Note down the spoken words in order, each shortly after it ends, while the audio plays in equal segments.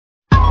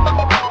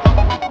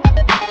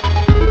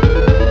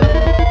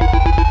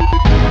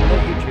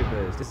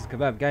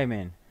Kebab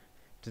Gaming.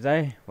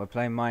 Today we're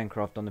playing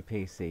Minecraft on the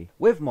PC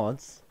with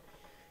mods.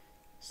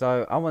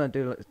 So I want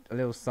to do a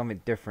little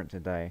something different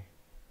today.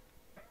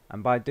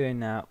 And by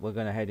doing that, we're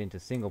going to head into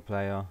single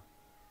player.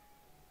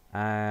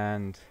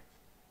 And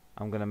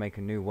I'm going to make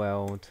a new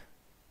world.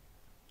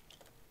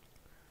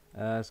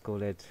 Let's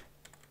call it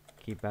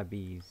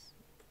Kebab's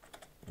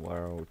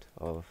World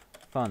of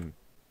Fun.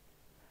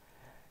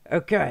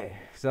 Okay,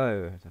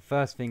 so the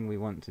first thing we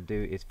want to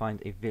do is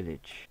find a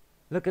village.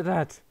 Look at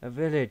that, a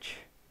village.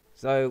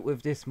 So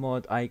with this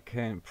mod I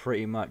can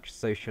pretty much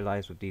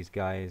socialize with these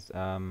guys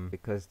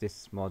because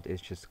this mod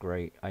is just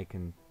great. I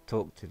can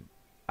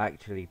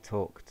actually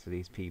talk to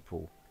these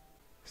people.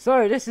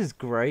 So this is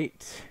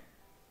great.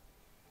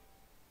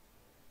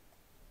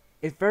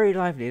 It's very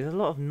lively. There's a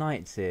lot of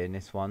nights here in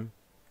this one.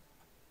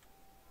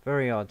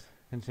 Very odd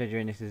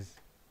considering this is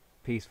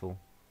peaceful.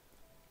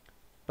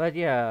 But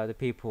yeah, the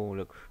people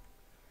look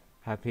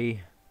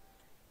happy,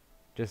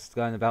 just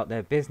going about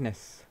their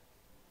business.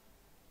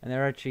 And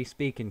they're actually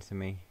speaking to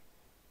me.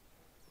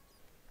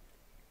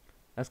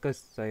 Let's go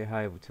say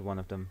hi to one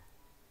of them.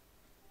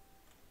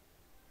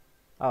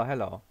 Oh,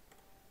 hello.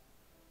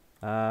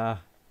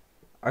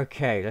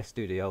 Okay, let's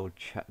do the old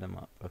chat them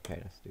up. Okay,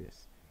 let's do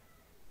this.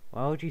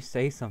 Why would you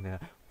say something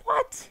like,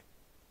 what?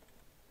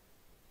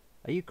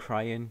 Are you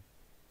crying?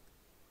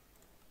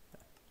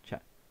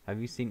 Chat, have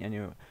you seen any?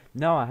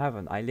 No, I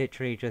haven't. I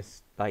literally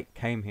just like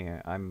came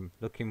here. I'm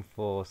looking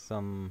for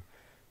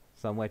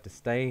somewhere to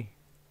stay.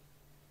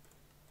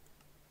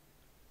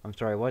 I'm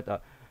sorry, what?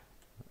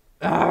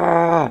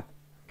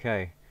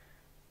 Okay.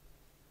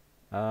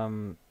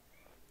 So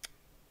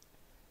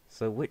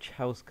which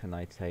house can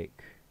I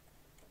take?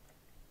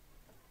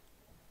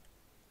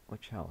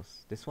 Which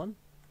house? This one?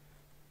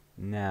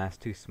 Nah, it's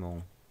too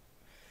small.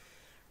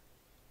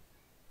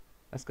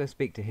 Let's go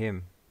speak to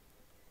him.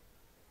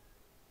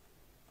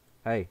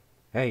 Hey,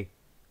 hey,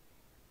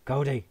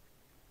 Cody,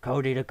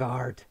 Cody the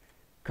guard,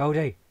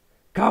 Cody,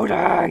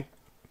 Cody!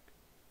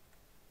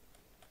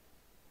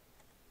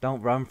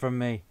 Don't run from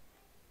me.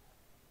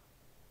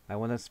 I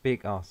want to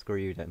speak. Oh, screw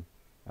you then.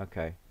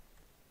 Okay.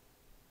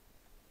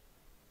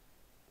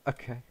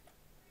 Okay.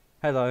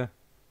 Hello,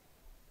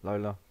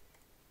 Lola.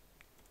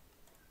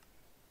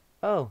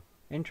 Oh,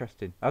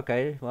 interesting.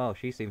 Okay, well,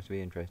 she seems to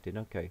be interested.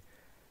 Okay.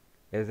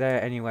 Is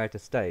there anywhere to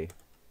stay?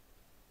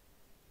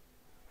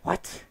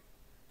 What?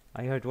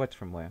 I heard what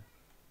from where?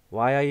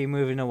 Why are you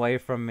moving away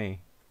from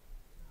me?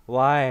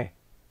 Why?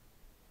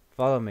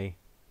 Follow me.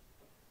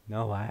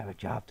 No, I have a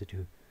job to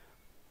do.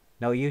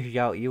 No,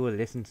 you will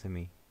listen to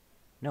me.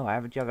 No, I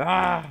have a job.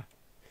 Ah!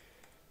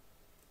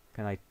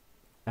 Can I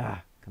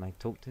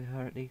talk to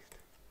her at least?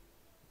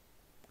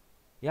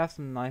 You have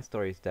some nice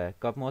stories there.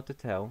 Got more to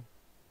tell?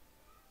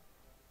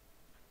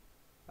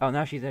 Oh,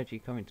 now she's actually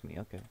coming to me.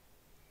 Okay.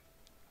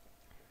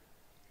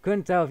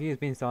 Couldn't tell if you was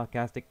being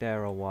sarcastic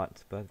there or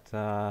what,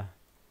 but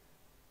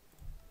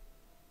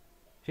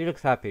she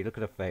looks happy. Look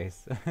at her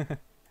face.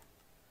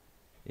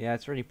 Yeah,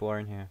 it's really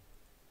boring here.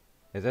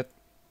 Is it?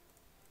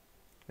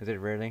 Is it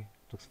really?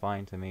 Looks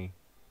fine to me.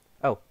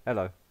 Oh,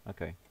 hello.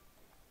 Okay.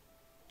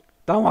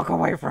 Don't walk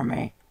away from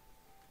me!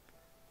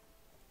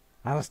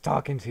 I was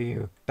talking to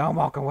you. Don't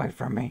walk away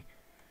from me.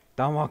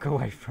 Don't walk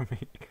away from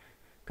me.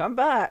 Come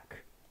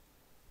back!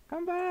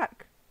 Come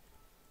back!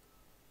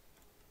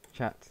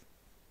 Chat.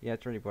 Yeah,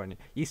 it's really boring.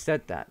 You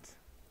said that.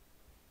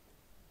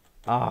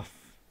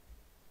 Off.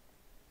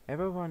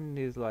 Everyone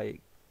is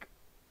like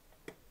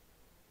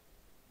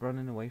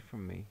running away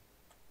from me.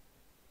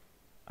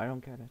 I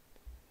don't get it.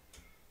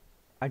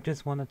 I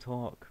just want to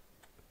talk.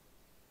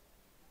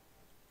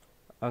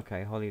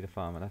 Okay, Holly the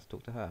farmer. Let's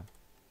talk to her.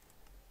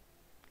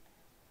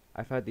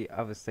 I've heard the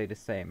others say the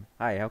same.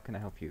 Hi, how can I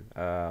help you?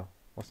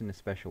 What's in the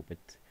special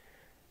bit?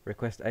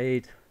 Request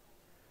aid.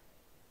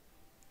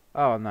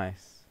 Oh,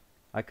 nice.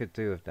 I could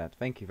do with that.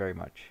 Thank you very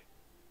much.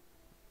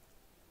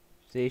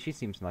 See, she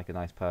seems like a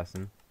nice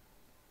person.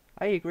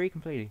 I agree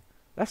completely.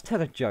 Let's tell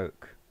a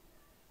joke.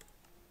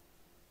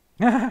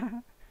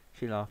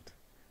 She laughed.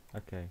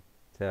 Okay.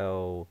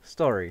 Tell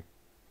story.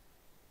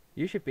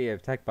 You should be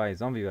attacked by a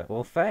zombie.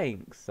 Well,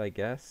 thanks, I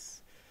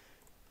guess.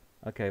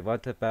 Okay,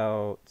 what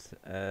about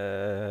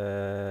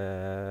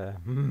okay,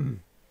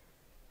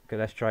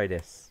 let's try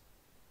this.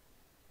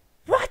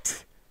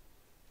 What?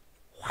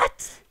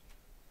 What?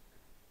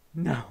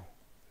 No.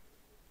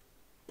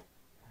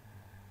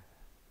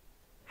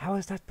 How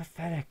is that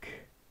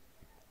pathetic?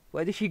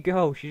 Where did she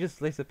go? She just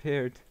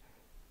disappeared.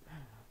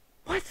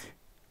 What?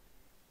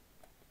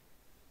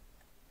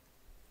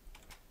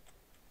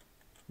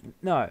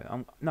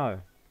 No,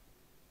 no.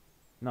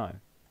 No.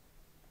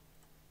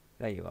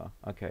 There you are.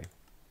 Okay.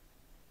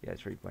 Yeah,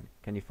 it's really funny.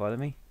 Can you follow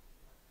me?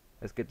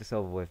 Let's get this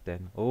over with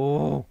then.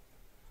 Oh!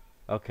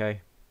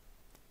 Okay.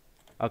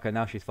 Okay,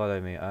 now she's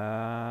following me.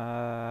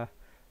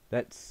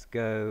 Let's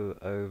go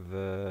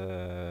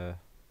over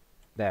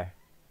there.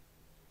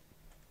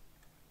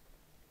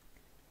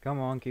 Come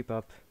on, keep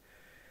up.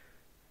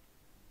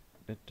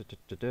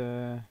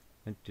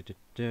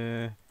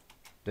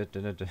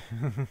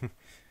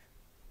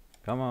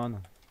 Come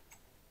on.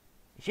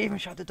 She even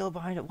shut the door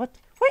behind her. What?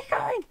 Where are you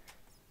going?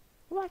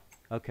 What?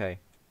 Okay.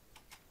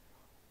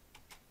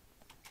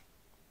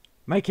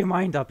 Make your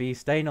mind up. Are you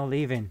staying or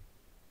leaving?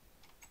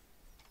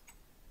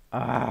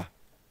 Ah.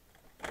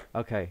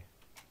 Okay.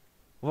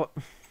 What?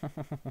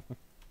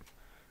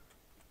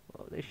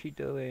 What is she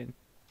doing?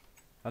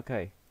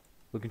 Okay.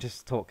 We can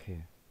just talk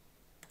here.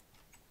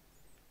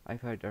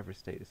 I've heard others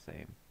stay the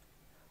same.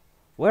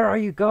 Where are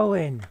you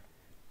going?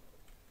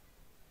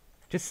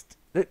 Just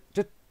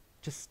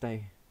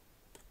stay.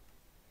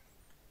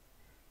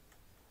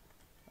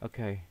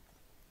 Okay.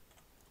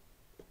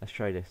 Let's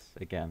try this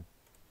again.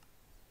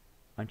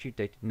 Aren't you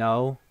dating?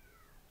 No.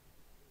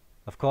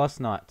 Of course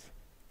not.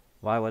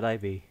 Why would I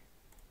be?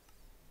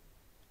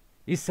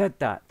 You said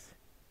that.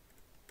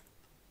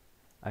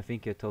 I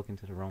think you're talking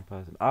to the wrong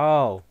person.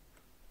 Oh.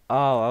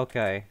 Oh,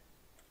 okay.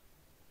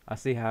 I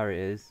see how it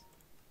is.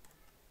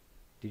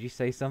 Did you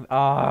say something?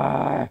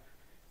 Ah!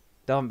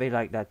 Don't be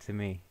like that to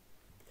me.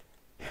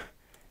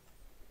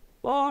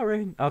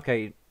 Boring.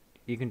 Okay,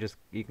 you can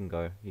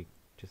go. You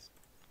just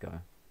go.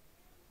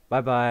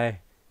 Bye bye.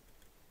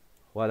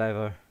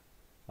 Whatever.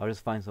 I'll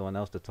just find someone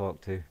else to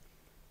talk to.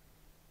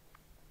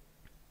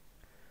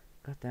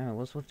 God damn it,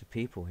 what's with the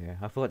people here?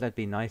 I thought they'd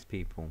be nice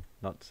people.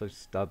 Not so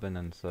stubborn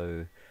and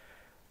so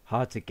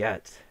hard to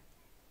get.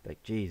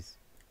 Like, jeez.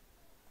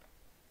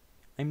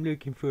 I'm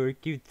looking for a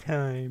good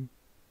time.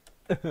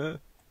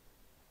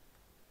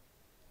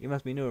 You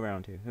must be new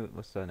around here.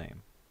 What's her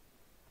name?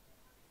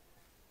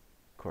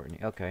 Courtney.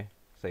 Okay.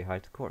 Say hi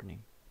to Courtney.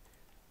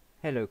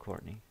 Hello,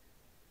 Courtney.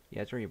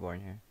 Yeah, it's where you're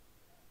born here.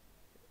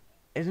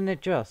 Isn't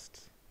it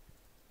just?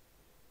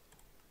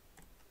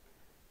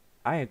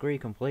 I agree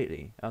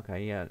completely.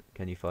 Okay, yeah.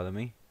 Can you follow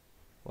me?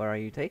 Where are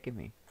you taking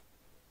me?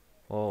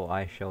 Well,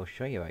 I shall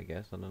show you, I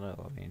guess. I don't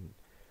know. I mean,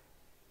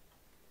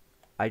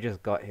 I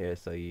just got here,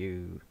 so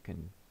you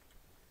can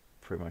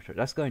pretty much.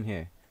 Let's go in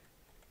here.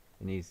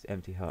 In these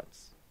empty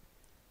huts.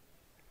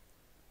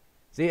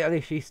 See, at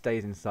least she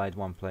stays inside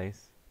one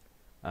place.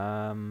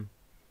 Alright,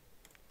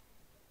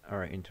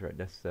 interact.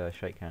 Let's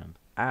shake hand.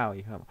 Ow,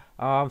 you hurt.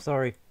 Oh, I'm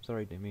sorry.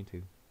 Sorry, didn't mean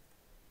to.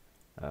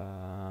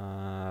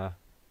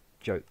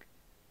 Joke.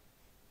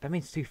 That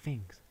means two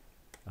things.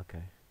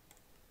 Okay.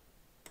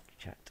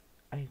 Chat.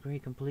 I agree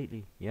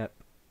completely. Yep.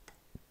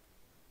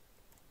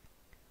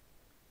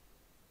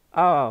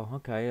 Oh,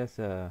 okay. That's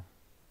a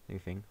new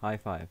thing. High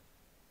five.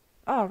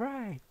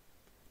 Alright.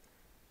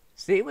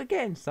 See, we're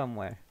getting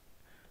somewhere.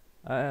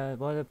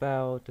 What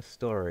about the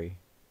story?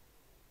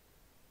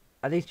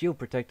 At least you'll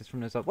protect us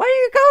from this. Where are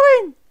you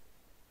going?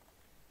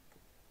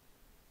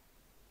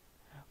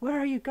 Where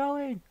are you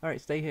going?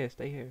 Alright, stay here,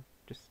 stay here.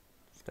 Just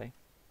stay.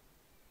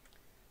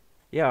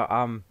 Yeah,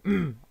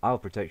 I'll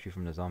protect you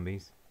from the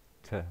zombies.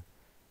 To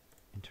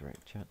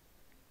interact chat.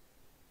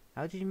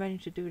 How did you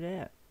manage to do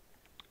that?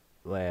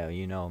 Well,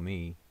 you know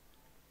me.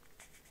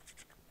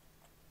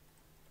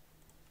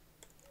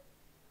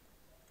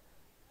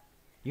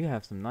 You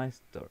have some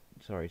nice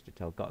stories to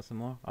tell. Got some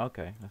more?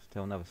 Okay, let's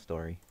tell another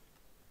story.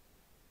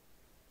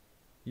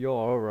 You're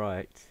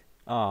alright.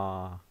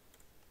 Ah.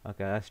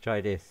 Okay, let's try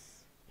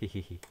this.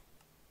 Hehehe.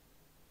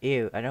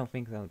 Ew, I don't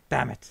think so.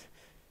 Damn it!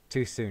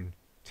 Too soon.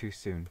 Too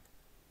soon.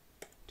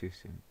 Too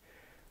soon.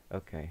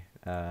 Okay,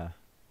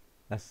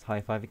 let's high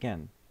five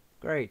again.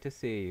 Great to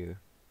see you.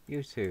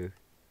 You too.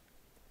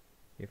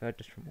 You've heard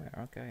this from where?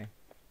 Okay.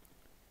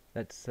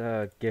 Let's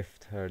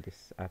gift her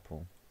this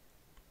apple.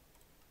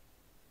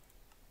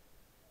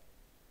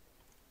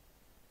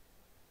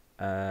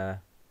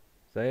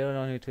 So you're the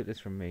one who took this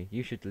from me.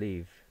 You should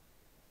leave.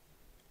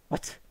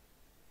 What?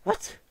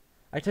 What?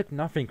 I took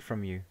nothing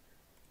from you.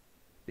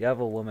 The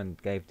other woman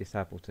gave this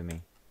apple to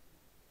me.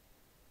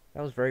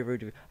 That was very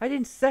rude of you. I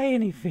didn't say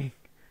anything.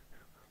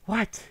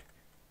 What?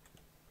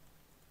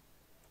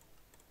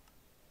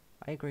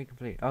 I agree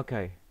completely.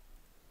 Okay.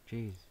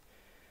 Jeez.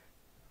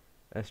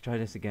 Let's try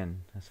this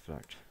again. Let's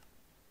flirt.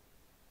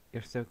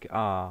 You're so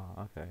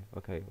okay.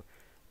 Okay.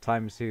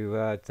 Time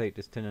to take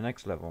this to the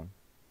next level.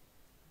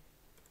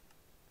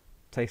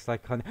 Tastes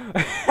like honey.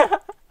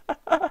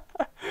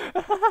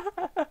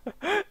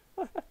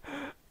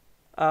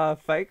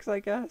 Fakes, I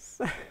guess.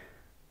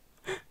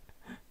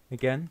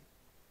 Again.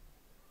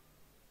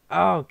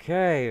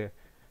 Okay.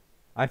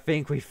 I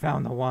think we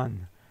found the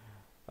one.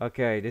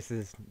 Okay, this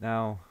is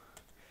now.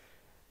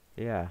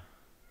 Yeah.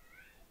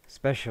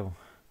 Special.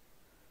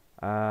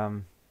 Okay,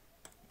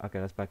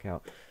 let's back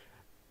out.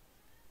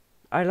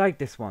 I like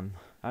this one.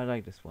 I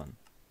like this one.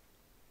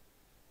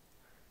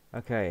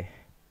 Okay.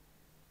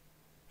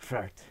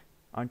 Flirt.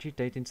 Aren't you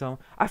dating someone?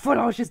 I thought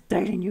I was just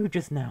dating you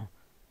just now.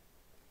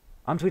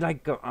 Aren't we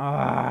like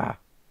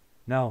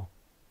no.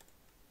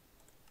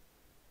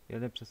 Your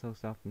lips are so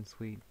soft and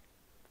sweet.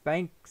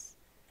 Thanks.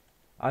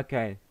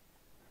 Okay.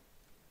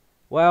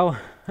 Well,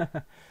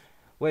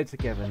 we're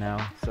together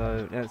now,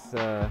 so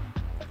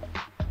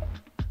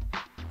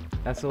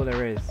that's all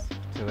there is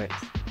to it.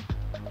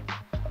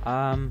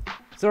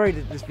 Sorry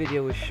that this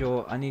video was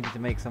short. I needed to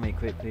make something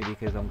quickly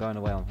because I'm going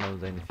away on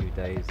holiday in a few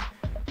days.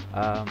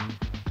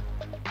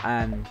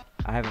 And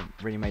I haven't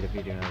really made a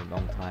video in a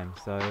long time,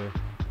 so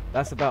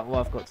that's about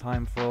what I've got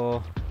time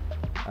for.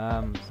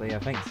 So yeah,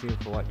 thanks you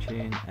for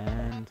watching,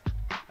 and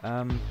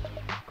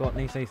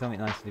Courtney, say something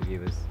nice to the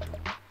viewers.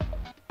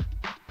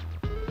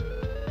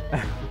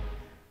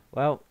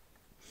 Well,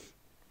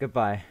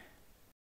 goodbye.